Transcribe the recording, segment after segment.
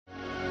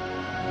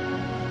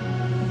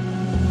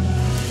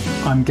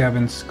I'm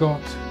Gavin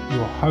Scott,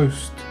 your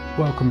host.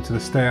 Welcome to the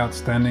Stay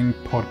Outstanding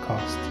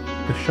podcast,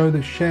 the show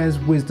that shares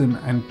wisdom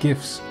and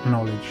gifts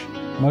knowledge,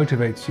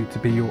 motivates you to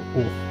be your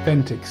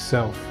authentic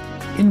self,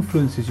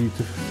 influences you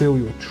to fulfill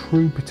your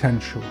true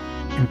potential,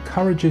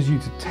 encourages you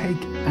to take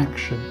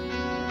action,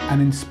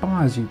 and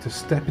inspires you to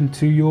step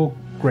into your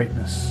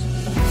greatness.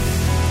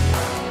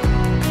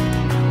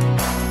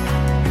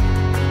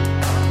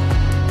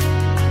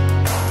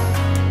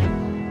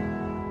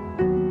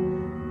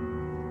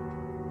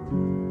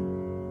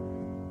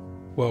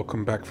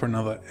 Welcome back for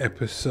another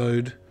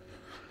episode.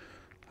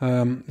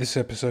 This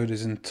episode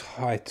is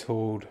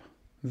entitled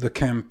The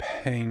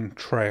Campaign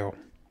Trail.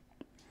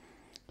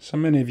 So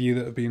many of you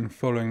that have been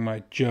following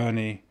my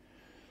journey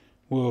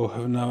will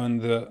have known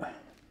that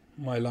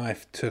my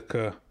life took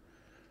a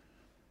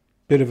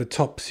bit of a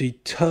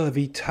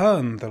topsy-turvy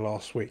turn the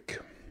last week.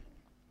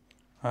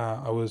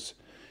 I was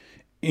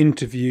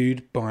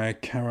interviewed by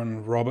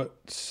Karen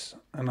Roberts,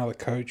 another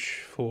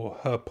coach for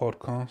her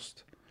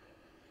podcast.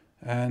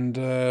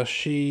 And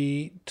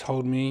she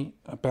told me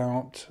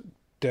about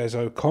Des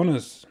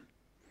O'Connor's,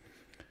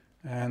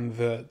 and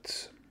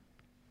that,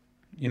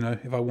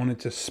 if I wanted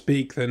to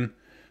speak, then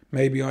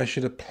maybe I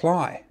should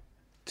apply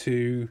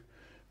to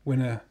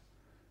win a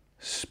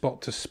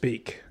spot to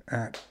speak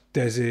at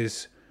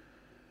Des's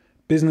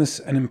Business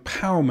and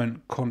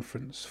Empowerment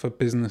Conference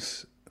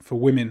for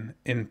women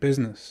in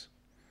business.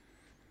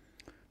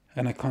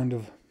 And I kind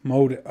of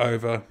mulled it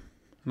over,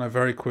 and I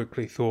very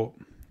quickly thought,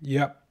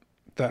 yep,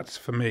 that's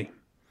for me.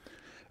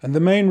 And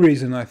the main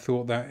reason I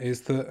thought that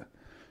is that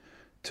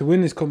to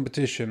win this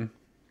competition,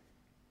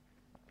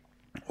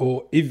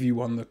 or if you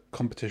won the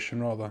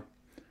competition rather,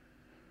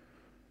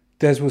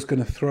 Des was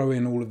going to throw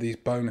in all of these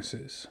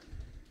bonuses.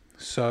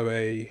 So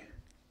a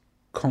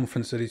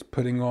conference that he's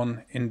putting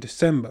on in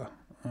December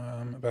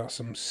about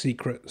some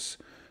secrets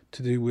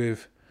to do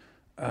with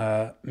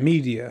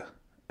media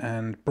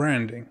and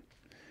branding,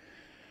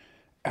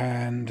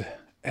 and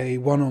a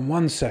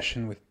one-on-one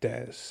session with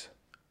Des,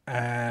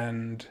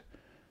 and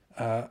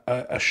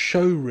a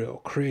show reel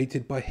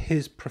created by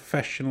his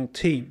professional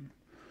team,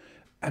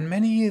 and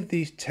many of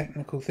these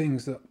technical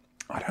things that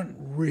I don't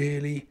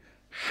really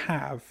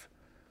have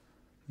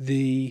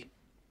the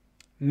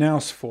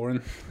nous for.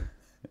 And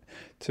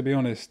to be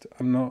honest,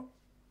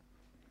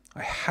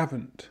 I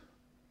haven't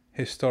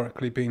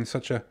historically been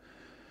such a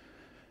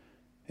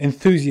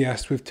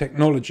enthusiast with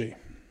technology,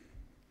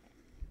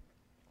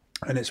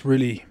 and it's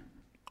really,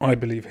 I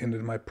believe,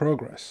 hindered my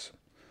progress.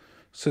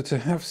 So to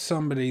have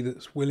somebody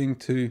that's willing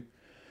to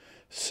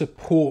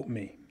support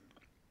me,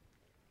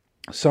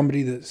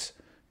 somebody that's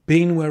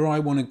been where I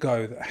want to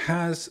go, that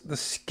has the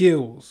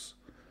skills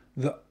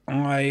that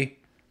I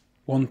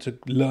want to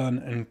learn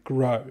and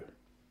grow,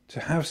 to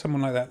have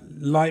someone like that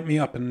light me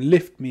up and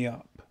lift me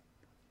up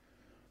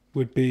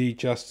would be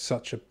just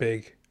such a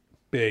big,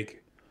 big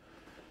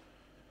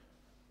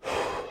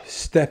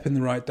step in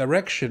the right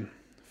direction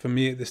for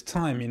me at this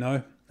time.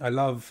 I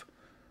love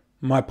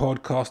my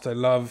podcast. I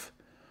love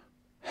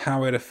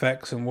how it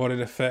affects and what it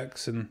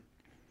affects, and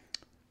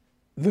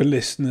the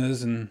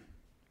listeners and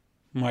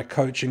my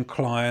coaching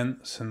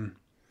clients and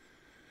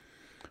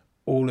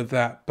all of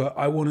that. But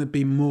I want to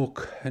be more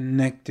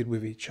connected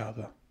with each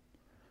other.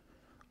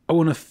 I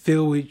want to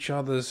feel each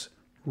other's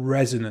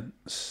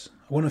resonance.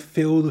 I want to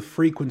feel the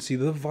frequency,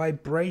 the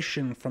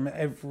vibration from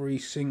every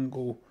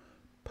single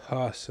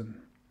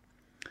person.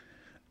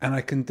 And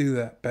I can do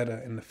that better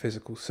in the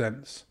physical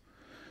sense.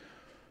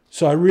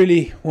 So I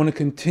really want to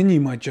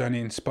continue my journey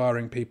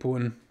inspiring people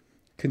and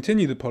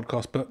continue the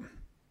podcast, but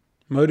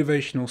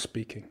motivational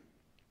speaking,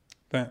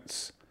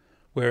 that's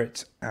where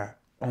it's at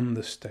on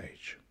the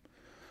stage.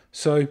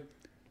 So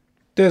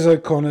Des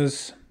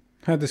O'Connor's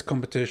had this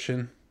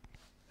competition,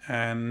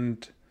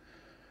 and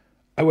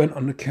I went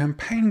on the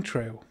campaign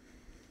trail.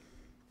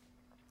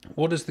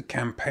 What does the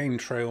campaign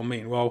trail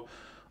mean? Well,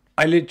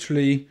 I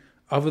literally,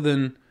 other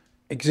than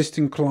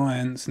existing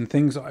clients and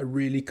things that I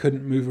really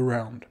couldn't move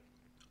around,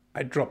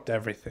 I dropped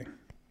everything.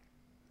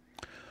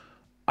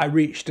 I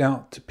reached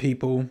out to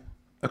people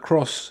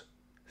across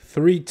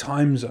 3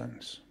 time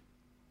zones.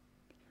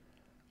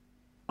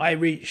 I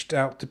reached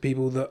out to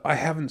people that I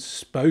haven't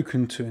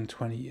spoken to in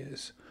 20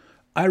 years.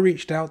 I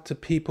reached out to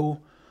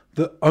people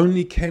that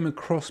only came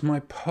across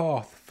my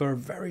path for a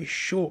very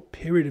short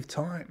period of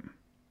time.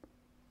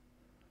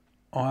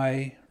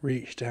 I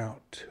reached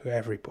out to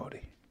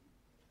everybody.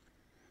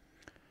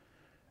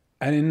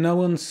 And in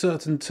no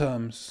uncertain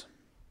terms,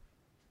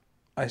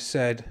 I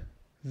said,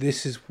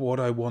 this is what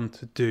I want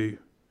to do.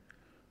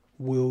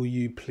 Will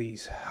you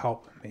please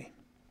help me?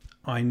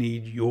 I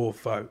need your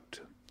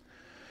vote.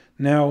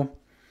 Now,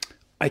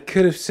 I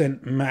could have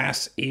sent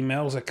mass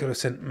emails. I could have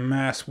sent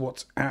mass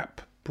WhatsApp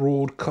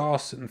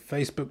broadcasts and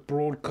Facebook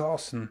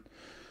broadcasts and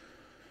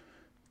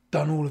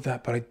done all of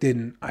that, but I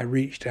didn't. I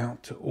reached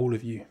out to all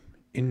of you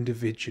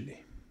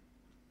individually.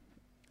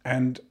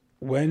 And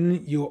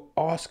when you're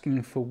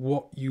asking for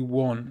what you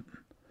want,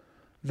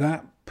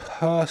 that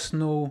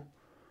personal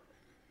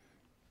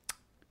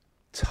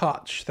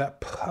touch, that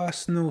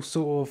personal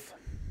sort of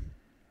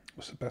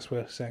what's the best way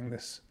of saying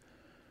this?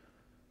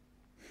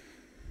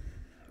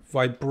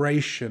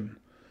 Vibration,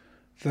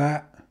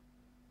 that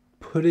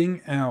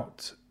putting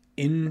out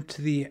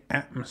into the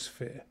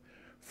atmosphere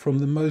from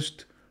the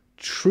most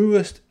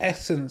truest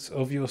essence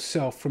of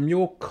yourself, from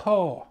your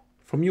core,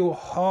 from your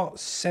heart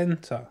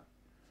center,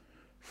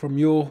 from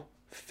your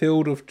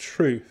field of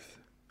truth,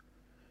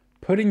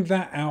 putting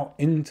that out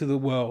into the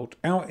world,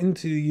 out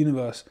into the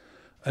universe,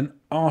 and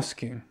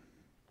asking,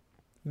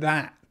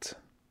 that,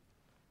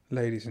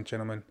 ladies and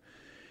gentlemen,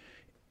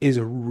 is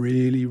a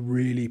really,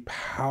 really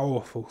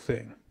powerful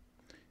thing.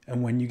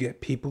 And when you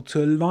get people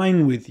to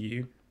align with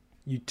you,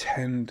 you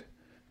tend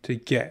to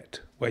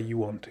get where you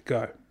want to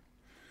go.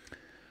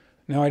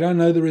 Now, I don't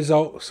know the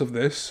results of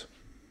this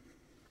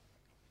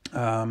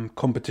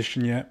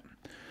competition yet.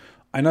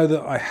 I know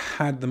that I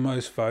had the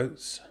most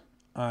votes,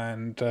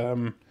 and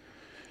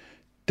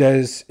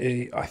Des,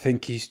 I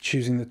think he's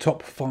choosing the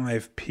top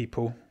 5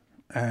 people,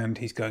 and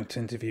he's going to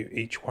interview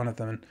each one of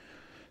them and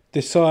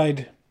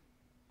decide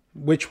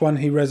which one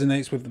he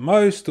resonates with the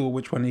most, or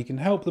which one he can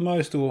help the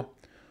most, or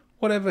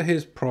whatever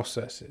his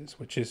process is,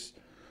 which is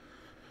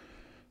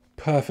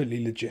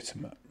perfectly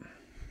legitimate.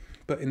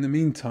 But in the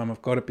meantime,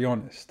 I've got to be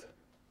honest,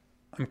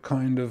 I'm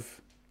kind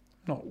of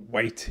not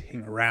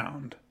waiting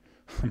around.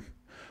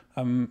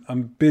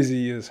 I'm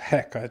busy as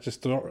heck. I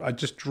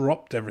just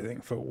dropped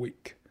everything for a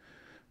week.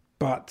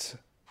 But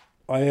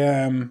I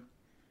am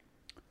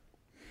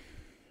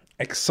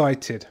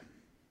excited.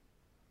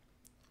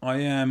 I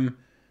am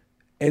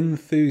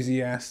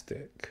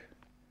enthusiastic.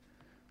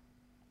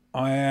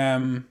 I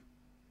am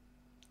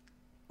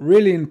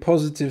really in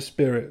positive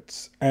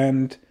spirits.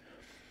 And,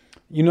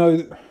 you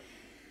know,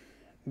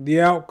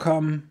 the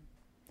outcome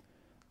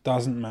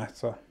doesn't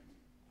matter.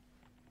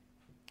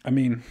 I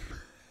mean,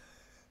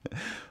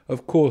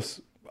 of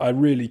course, I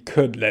really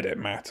could let it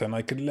matter, and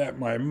I could let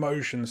my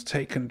emotions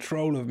take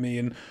control of me,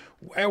 and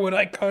where would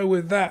I go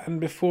with that? And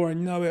before I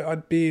know it,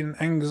 I'd be in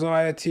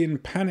anxiety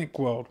and panic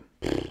world.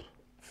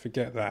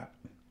 Forget that.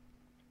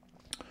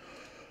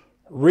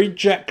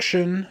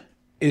 Rejection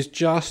is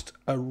just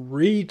a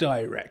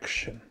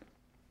redirection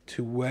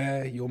to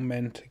where you're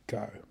meant to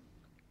go.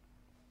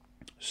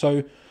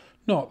 So,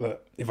 not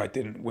that if I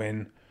didn't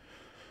win,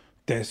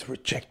 Des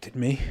rejected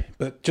me,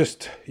 but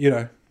just, you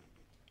know,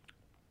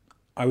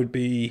 I would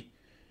be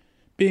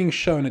being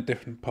shown a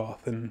different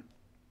path, and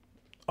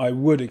I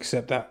would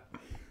accept that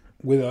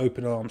with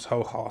open arms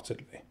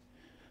wholeheartedly.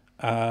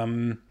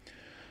 I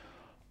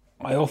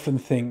often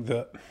think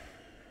that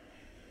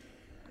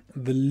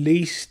the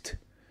least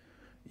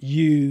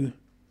you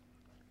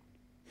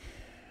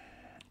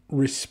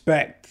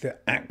respect the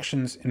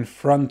actions in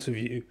front of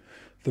you,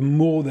 the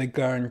more they're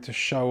going to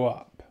show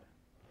up.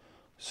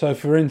 So,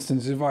 for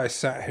instance, if I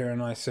sat here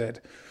and I said,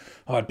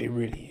 I'd be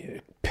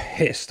really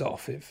pissed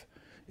off if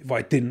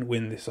I didn't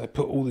win this. I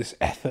put all this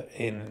effort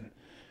in, and,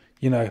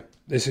 you know,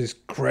 this is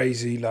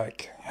crazy.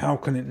 Like, how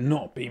can it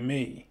not be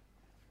me?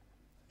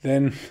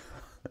 Then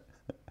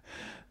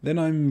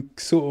I'm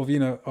sort of, you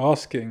know,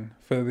 asking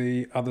for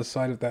the other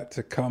side of that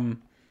to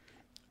come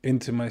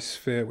into my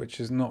sphere, which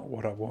is not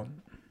what I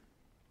want.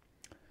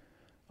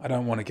 I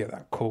don't want to get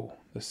that call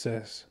that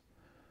says,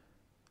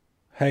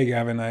 hey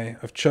Gavin,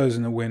 I've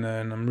chosen a winner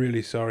and I'm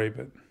really sorry,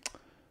 but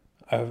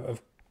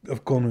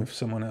I've gone with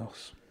someone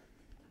else.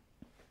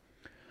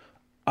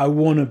 I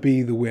want to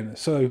be the winner.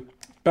 So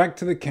back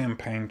to the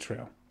campaign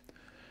trail.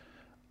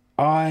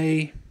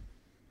 I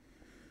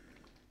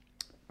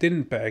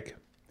didn't beg.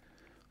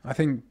 I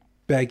think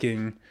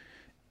begging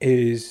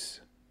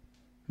is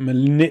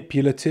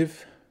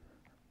manipulative.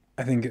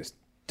 I think it's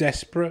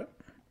desperate.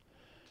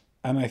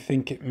 And I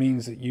think it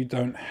means that you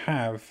don't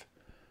have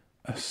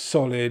a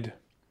solid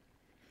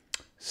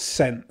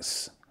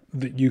sense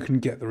that you can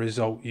get the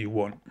result you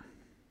want.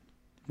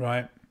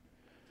 Right?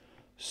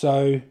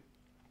 So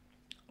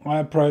I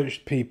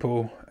approached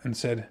people and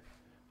said,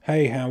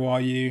 hey, how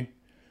are you?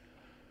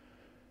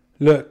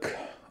 Look,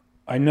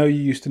 I know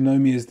you used to know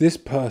me as this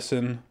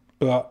person,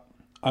 but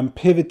I'm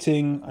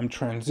pivoting, I'm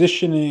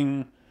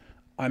transitioning,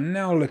 I'm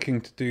now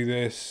looking to do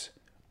this.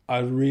 I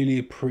really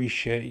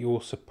appreciate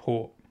your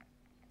support.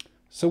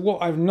 So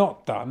what I've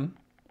not done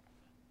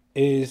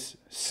is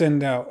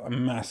send out a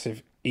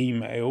massive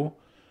email.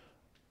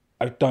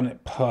 I've done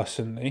it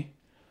personally.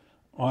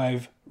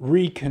 I've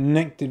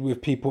reconnected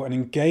with people and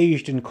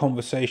engaged in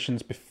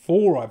conversations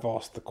before I've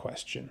asked the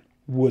question,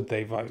 would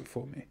they vote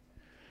for me?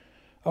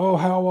 Oh,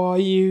 how are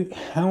you?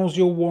 How's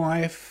your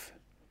wife?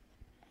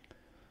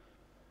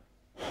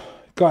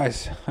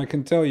 Guys, I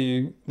can tell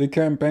you the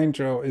campaign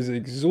trail is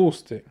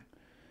exhausting.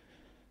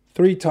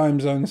 3 time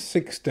zones,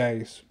 6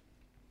 days.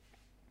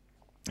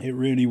 It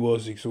really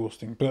was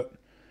exhausting. But,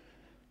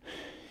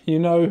 you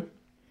know,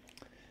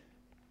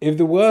 if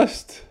the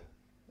worst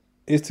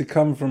is to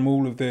come from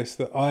all of this,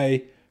 that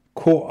I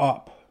caught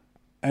up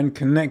and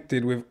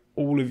connected with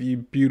all of you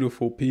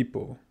beautiful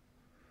people,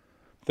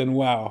 then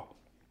wow,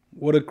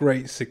 what a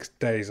great 6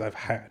 days I've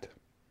had.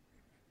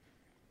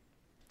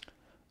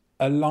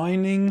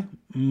 Aligning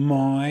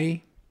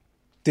my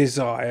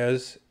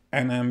desires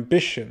and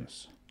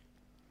ambitions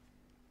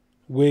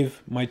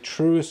with my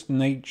truest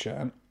nature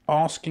and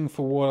asking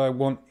for what I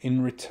want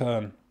in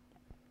return.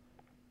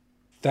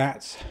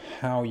 That's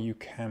how you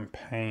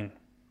campaign.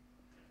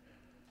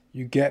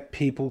 You get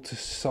people to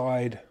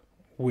side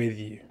with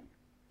you.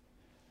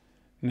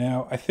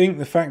 Now, I think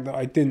the fact that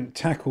I didn't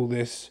tackle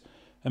this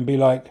and be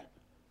like,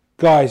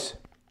 guys,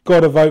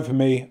 gotta vote for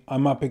me,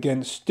 I'm up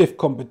against stiff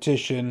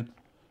competition,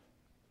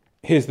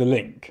 here's the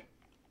link.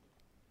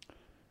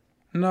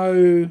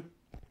 No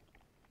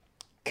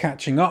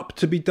catching up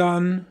to be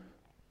done.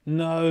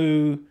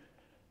 No,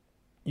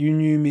 you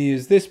knew me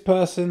as this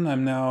person,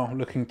 I'm now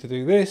looking to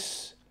do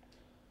this.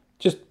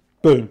 Just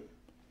boom.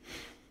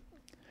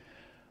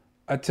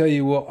 I tell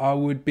you what, I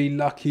would be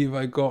lucky if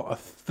I got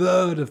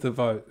 1/3 of the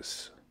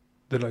votes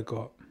that I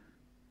got.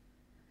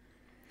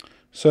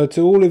 So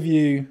to all of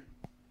you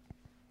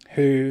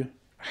who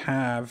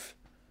have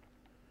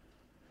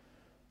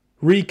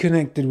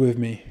reconnected with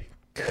me,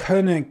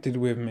 connected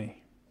with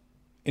me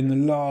in the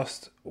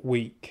last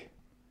week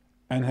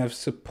and have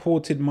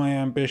supported my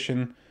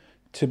ambition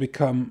to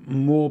become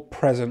more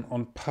present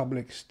on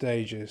public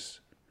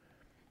stages,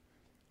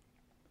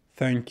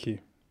 thank you.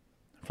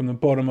 From the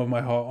bottom of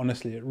my heart,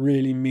 honestly, it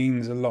really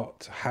means a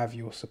lot to have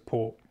your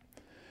support.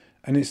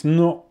 And it's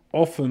not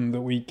often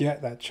that we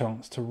get that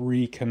chance to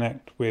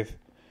reconnect with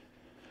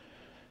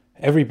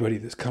everybody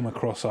that's come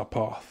across our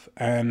path.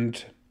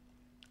 And,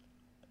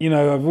 you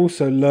know, I've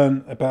also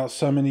learned about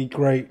so many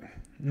great,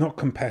 not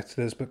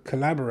competitors, but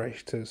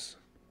collaborators.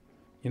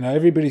 You know,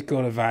 everybody's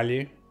got a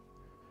value.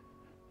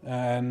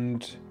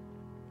 And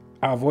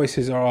our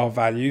voices are our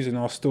values and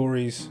our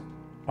stories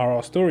are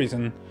our stories.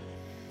 And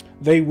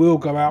they will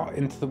go out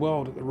into the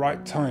world at the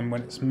right time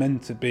when it's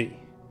meant to be.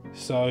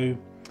 So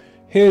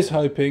here's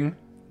hoping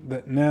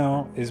that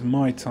now is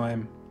my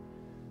time.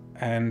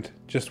 And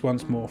just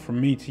once more, from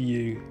me to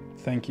you,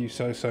 thank you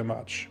so, so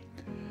much.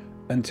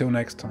 Until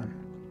next time,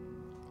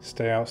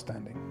 stay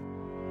outstanding.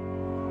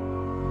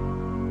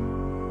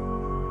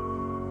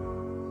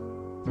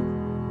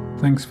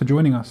 Thanks for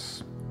joining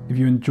us. If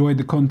you enjoyed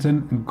the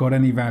content and got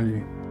any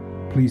value,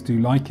 please do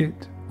like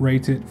it,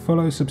 rate it,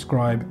 follow,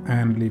 subscribe,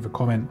 and leave a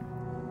comment.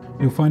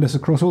 You'll find us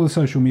across all the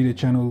social media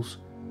channels,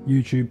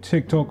 YouTube,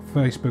 TikTok,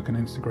 Facebook, and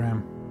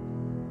Instagram.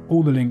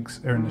 All the links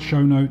are in the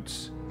show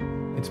notes.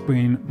 It's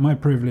been my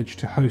privilege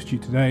to host you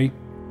today.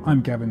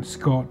 I'm Gavin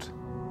Scott.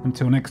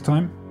 Until next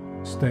time,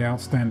 stay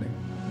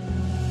outstanding.